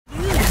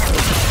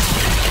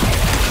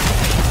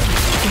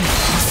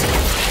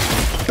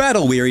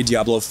Battle-weary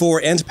Diablo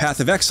 4 and Path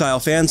of Exile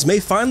fans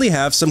may finally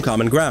have some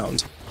common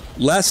ground.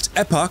 Last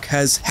Epoch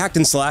has hacked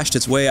and slashed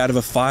its way out of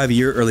a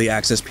 5-year early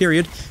access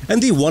period,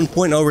 and the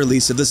 1.0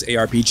 release of this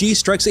ARPG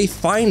strikes a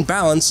fine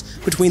balance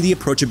between the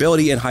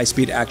approachability and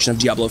high-speed action of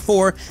Diablo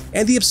 4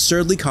 and the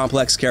absurdly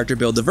complex character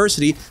build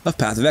diversity of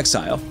Path of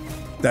Exile.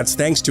 That's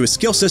thanks to a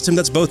skill system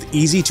that's both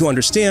easy to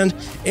understand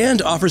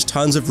and offers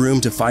tons of room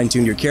to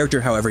fine-tune your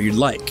character however you'd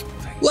like.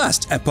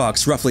 Last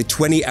Epoch's roughly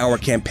 20-hour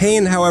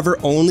campaign, however,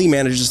 only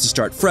manages to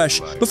start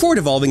fresh before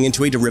devolving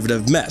into a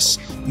derivative mess,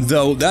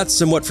 though that's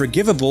somewhat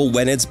forgivable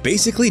when it's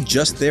basically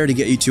just there to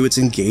get you to its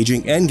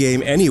engaging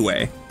endgame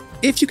anyway.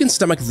 If you can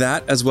stomach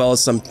that, as well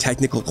as some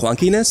technical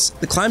clunkiness,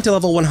 the climb to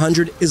level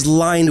 100 is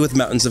lined with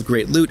mountains of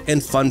great loot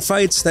and fun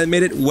fights that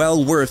made it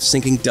well worth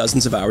sinking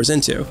dozens of hours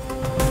into.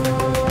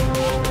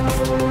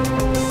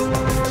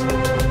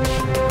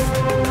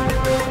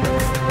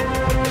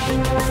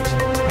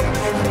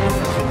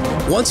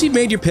 Once you've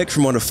made your pick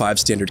from one of 5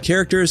 standard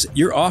characters,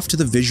 you're off to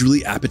the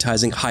visually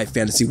appetizing high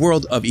fantasy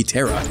world of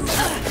Eterra,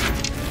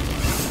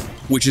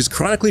 which is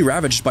chronically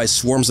ravaged by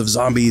swarms of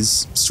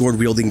zombies,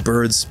 sword-wielding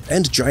birds,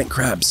 and giant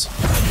crabs.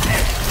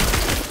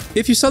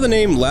 If you saw the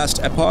name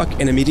Last Epoch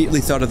and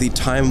immediately thought of the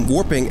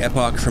time-warping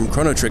Epoch from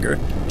Chrono Trigger,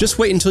 just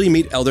wait until you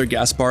meet Elder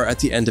Gaspar at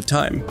the end of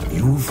time.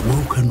 You've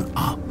woken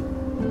up.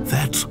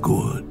 That's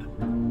good.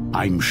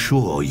 I'm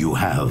sure you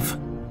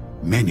have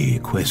many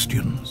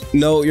questions.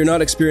 No, you're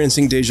not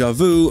experiencing deja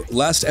vu.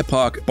 Last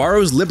Epoch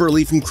borrows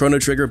liberally from Chrono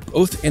Trigger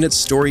both in its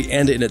story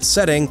and in its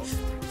setting,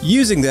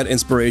 using that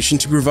inspiration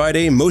to provide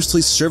a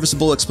mostly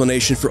serviceable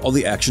explanation for all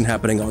the action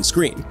happening on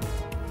screen.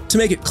 To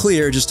make it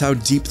clear just how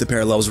deep the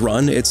parallels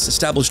run, it's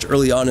established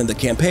early on in the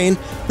campaign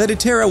that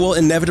Eterra will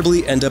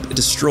inevitably end up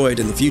destroyed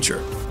in the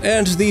future,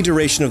 and the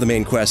duration of the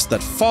main quest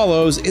that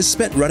follows is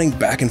spent running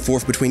back and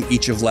forth between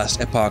each of Last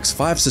Epoch's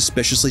 5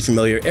 suspiciously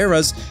familiar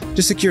eras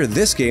to secure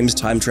this game's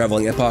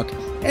time-traveling epoch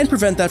and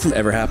prevent that from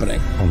ever happening.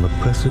 On the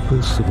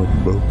precipice of a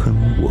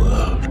broken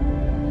world,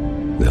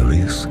 there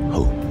is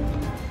hope.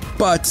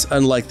 But,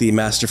 unlike the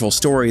masterful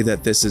story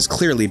that this is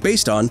clearly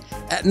based on,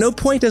 at no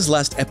point does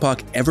Last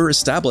Epoch ever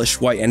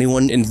establish why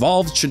anyone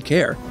involved should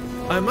care.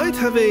 I might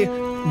have a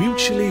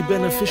mutually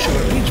beneficial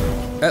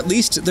arrangement. At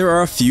least there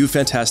are a few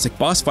fantastic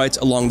boss fights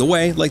along the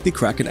way, like the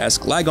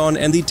Kraken-esque Lagon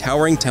and the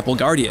towering Temple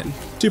Guardian,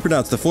 to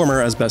pronounce the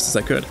former as best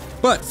as I could.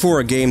 But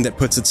for a game that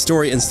puts its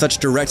story in such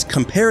direct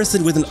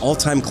comparison with an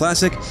all-time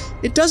classic,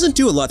 it doesn't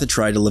do a lot to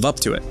try to live up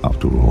to it.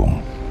 After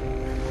all,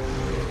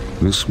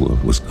 this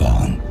world was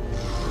gone.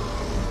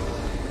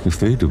 If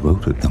they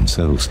devoted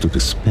themselves to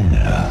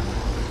despair,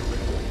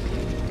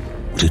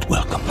 would it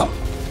welcome them?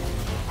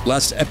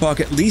 Last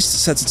Epoch at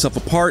least sets itself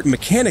apart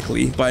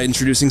mechanically by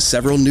introducing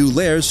several new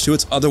layers to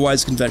its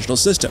otherwise conventional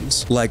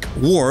systems, like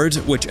Ward,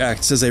 which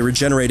acts as a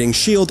regenerating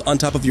shield on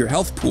top of your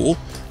health pool,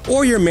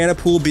 or your mana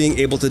pool being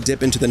able to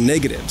dip into the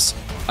negatives.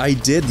 I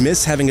did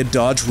miss having a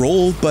dodge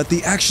roll, but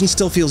the action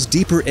still feels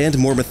deeper and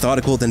more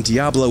methodical than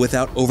Diablo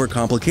without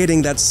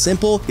overcomplicating that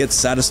simple yet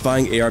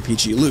satisfying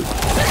ARPG loop.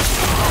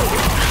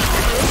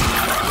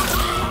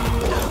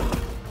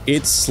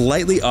 It's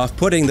slightly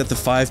off-putting that the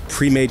 5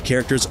 pre-made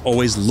characters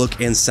always look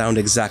and sound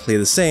exactly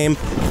the same,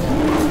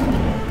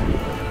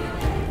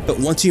 but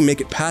once you make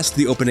it past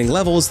the opening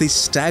levels, the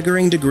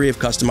staggering degree of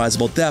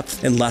customizable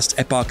depth in Last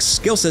Epoch's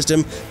skill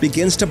system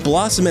begins to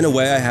blossom in a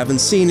way I haven't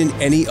seen in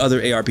any other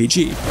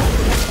ARPG.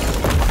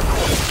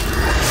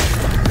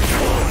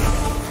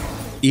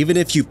 Even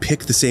if you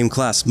pick the same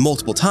class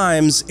multiple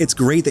times, it's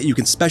great that you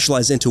can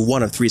specialize into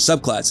one of 3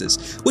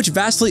 subclasses, which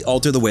vastly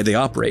alter the way they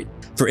operate.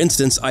 For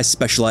instance, I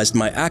specialized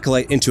my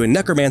Acolyte into a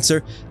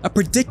Necromancer, a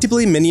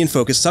predictably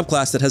minion-focused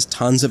subclass that has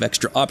tons of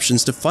extra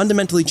options to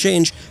fundamentally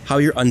change how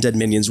your undead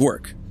minions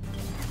work.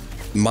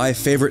 My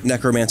favorite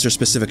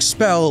Necromancer-specific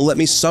spell let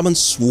me summon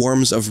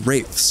swarms of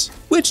Wraiths,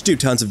 which do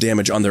tons of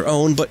damage on their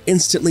own, but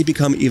instantly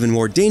become even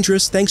more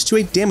dangerous thanks to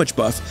a damage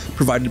buff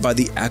provided by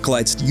the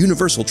Acolyte's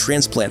Universal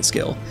Transplant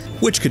skill,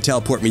 which could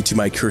teleport me to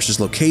my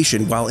curse's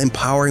location while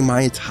empowering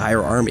my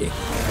entire army.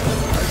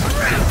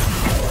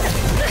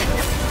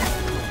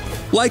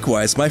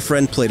 Likewise, my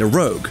friend played a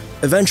rogue,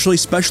 eventually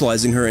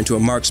specializing her into a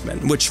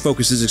marksman, which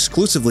focuses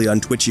exclusively on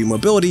twitchy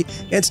mobility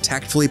and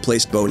tactfully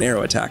placed bow and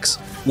arrow attacks.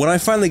 When I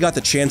finally got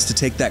the chance to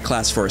take that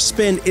class for a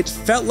spin, it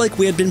felt like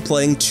we had been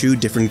playing 2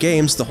 different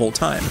games the whole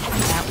time.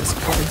 That was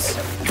close.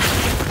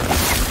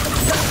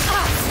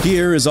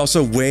 Gear is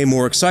also way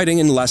more exciting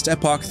in Last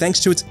Epoch thanks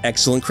to its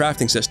excellent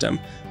crafting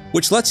system,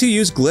 which lets you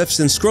use glyphs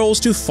and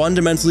scrolls to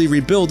fundamentally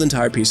rebuild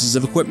entire pieces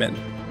of equipment.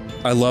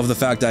 I love the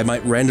fact I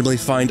might randomly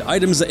find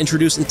items that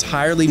introduce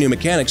entirely new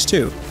mechanics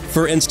too.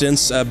 For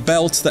instance, a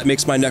belt that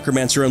makes my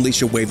Necromancer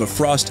unleash a wave of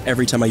frost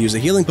every time I use a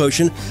healing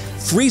potion,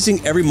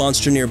 freezing every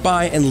monster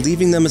nearby and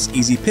leaving them as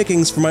easy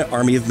pickings for my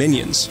army of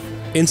minions.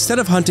 Instead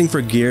of hunting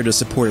for gear to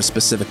support a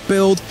specific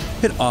build,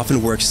 it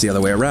often works the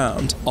other way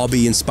around. I'll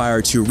be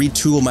inspired to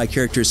retool my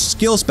character's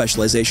skill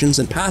specializations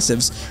and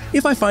passives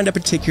if I find a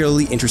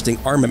particularly interesting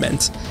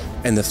armament,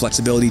 and the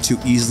flexibility to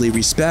easily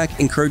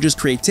respec encourages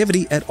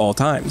creativity at all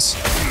times.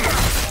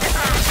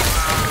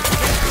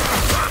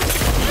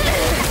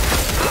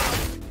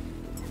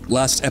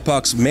 Last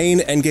Epoch's main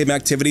endgame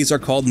activities are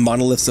called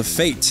Monoliths of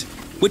Fate,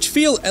 which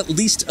feel at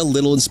least a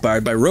little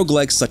inspired by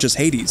roguelikes such as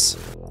Hades.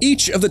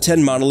 Each of the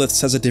 10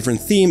 monoliths has a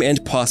different theme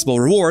and possible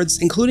rewards,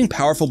 including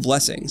powerful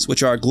blessings,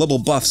 which are global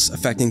buffs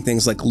affecting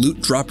things like loot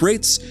drop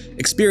rates,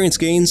 experience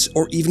gains,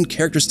 or even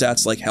character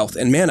stats like health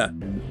and mana.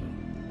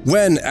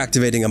 When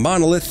activating a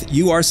monolith,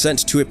 you are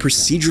sent to a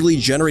procedurally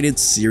generated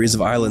series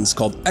of islands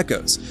called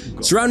Echoes,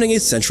 surrounding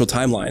a central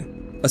timeline.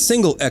 A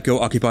single echo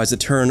occupies a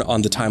turn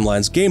on the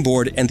timeline's game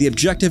board, and the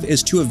objective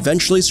is to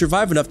eventually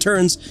survive enough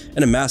turns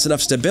and amass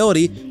enough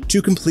stability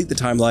to complete the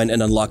timeline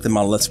and unlock the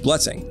monolith's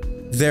blessing,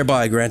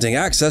 thereby granting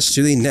access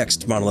to the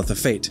next Monolith of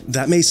Fate.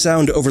 That may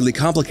sound overly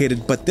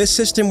complicated, but this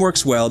system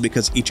works well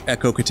because each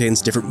echo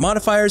contains different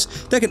modifiers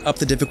that can up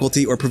the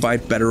difficulty or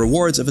provide better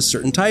rewards of a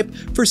certain type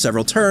for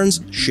several turns,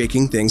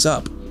 shaking things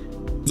up.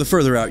 The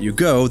further out you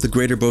go, the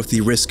greater both the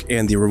risk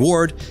and the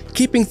reward,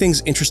 keeping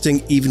things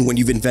interesting even when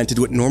you've invented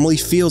what normally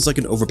feels like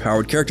an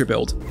overpowered character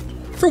build.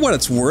 For what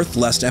it's worth,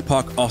 Last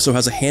Epoch also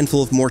has a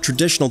handful of more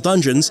traditional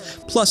dungeons,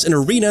 plus an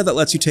arena that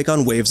lets you take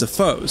on waves of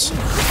foes.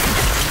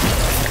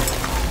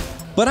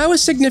 But I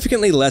was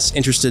significantly less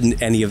interested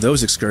in any of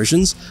those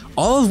excursions,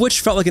 all of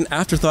which felt like an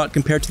afterthought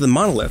compared to the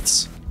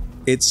monoliths.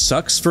 It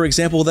sucks, for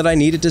example, that I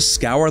needed to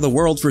scour the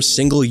world for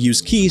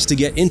single-use keys to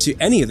get into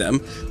any of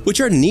them,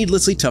 which are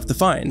needlessly tough to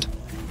find.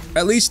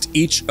 At least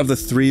each of the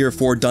 3 or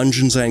 4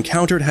 dungeons I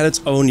encountered had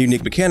its own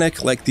unique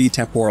mechanic, like the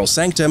Temporal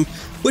Sanctum,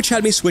 which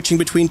had me switching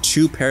between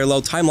 2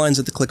 parallel timelines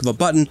at the click of a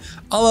button,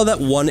 a la that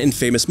one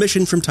infamous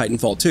mission from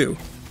Titanfall 2.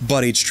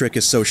 But each trick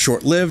is so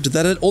short-lived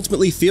that it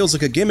ultimately feels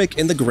like a gimmick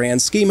in the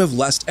grand scheme of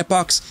Last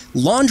Epoch's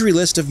laundry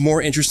list of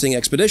more interesting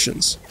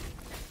expeditions.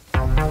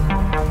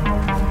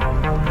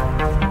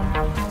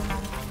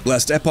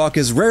 Last Epoch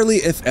is rarely,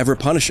 if ever,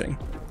 punishing.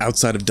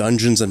 Outside of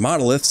dungeons and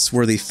monoliths,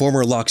 where the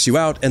former locks you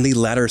out and the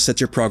latter sets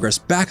your progress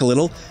back a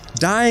little,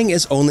 dying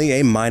is only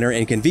a minor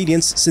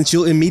inconvenience since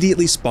you'll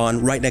immediately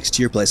spawn right next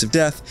to your place of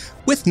death,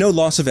 with no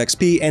loss of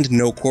XP and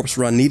no corpse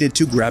run needed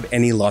to grab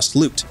any lost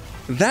loot.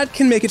 That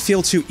can make it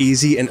feel too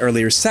easy in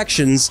earlier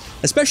sections,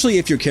 especially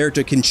if your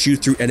character can chew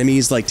through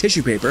enemies like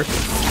tissue paper.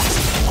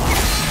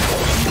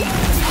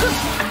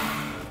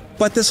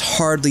 But this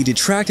hardly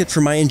detracted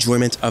from my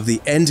enjoyment of the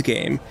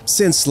endgame,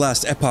 since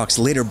Last Epoch's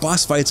later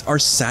boss fights are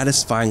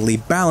satisfyingly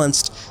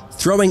balanced,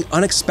 throwing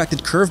unexpected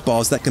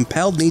curveballs that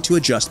compelled me to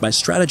adjust my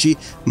strategy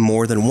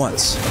more than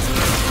once.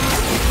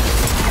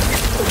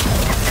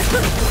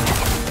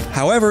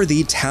 However,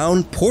 the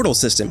town portal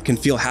system can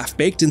feel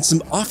half-baked in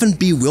some often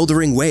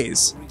bewildering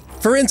ways.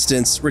 For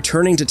instance,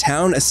 returning to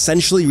town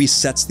essentially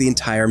resets the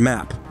entire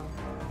map.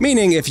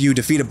 Meaning, if you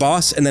defeat a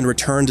boss and then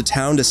return to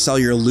town to sell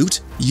your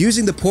loot,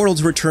 using the portal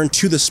to return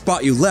to the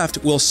spot you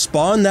left will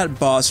spawn that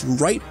boss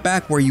right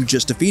back where you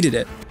just defeated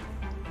it.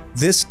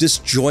 This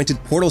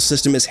disjointed portal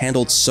system is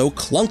handled so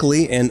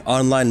clunkily in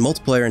online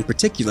multiplayer in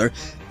particular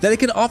that it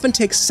can often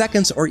take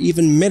seconds or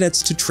even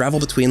minutes to travel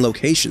between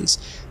locations,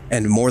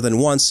 and more than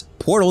once,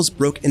 portals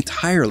broke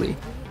entirely.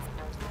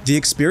 The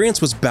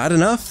experience was bad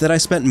enough that I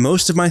spent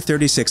most of my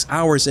 36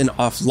 hours in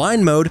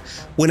offline mode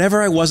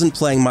whenever I wasn't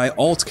playing my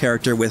alt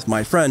character with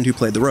my friend who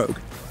played the rogue.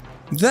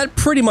 That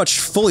pretty much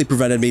fully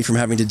prevented me from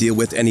having to deal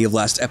with any of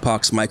Last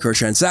Epoch's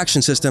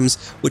microtransaction systems,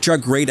 which are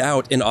grayed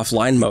out in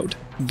offline mode.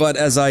 But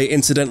as I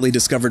incidentally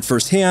discovered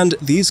firsthand,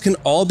 these can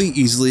all be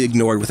easily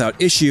ignored without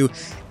issue,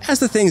 as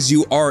the things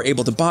you are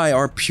able to buy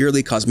are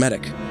purely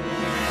cosmetic.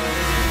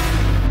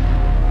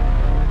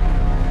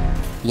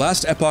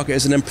 Last Epoch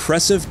is an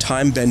impressive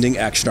time-bending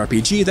action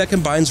RPG that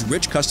combines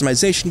rich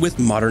customization with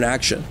modern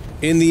action.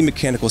 In the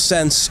mechanical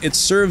sense, it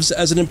serves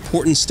as an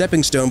important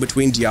stepping stone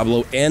between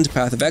Diablo and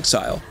Path of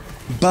Exile.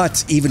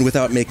 But even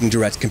without making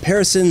direct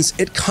comparisons,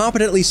 it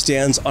competently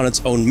stands on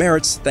its own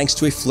merits thanks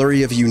to a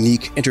flurry of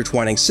unique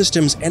intertwining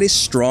systems and a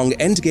strong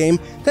endgame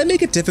that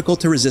make it difficult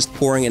to resist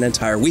pouring an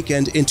entire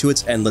weekend into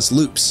its endless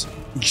loops.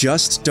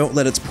 Just don't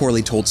let its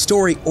poorly told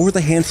story or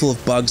the handful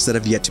of bugs that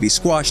have yet to be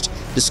squashed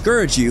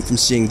discourage you from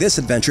seeing this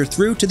adventure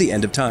through to the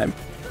end of time.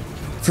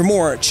 For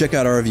more, check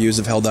out our reviews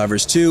of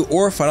Helldivers 2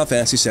 or Final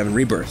Fantasy VII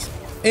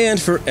Rebirth.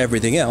 And for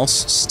everything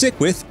else, stick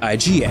with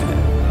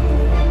IGN.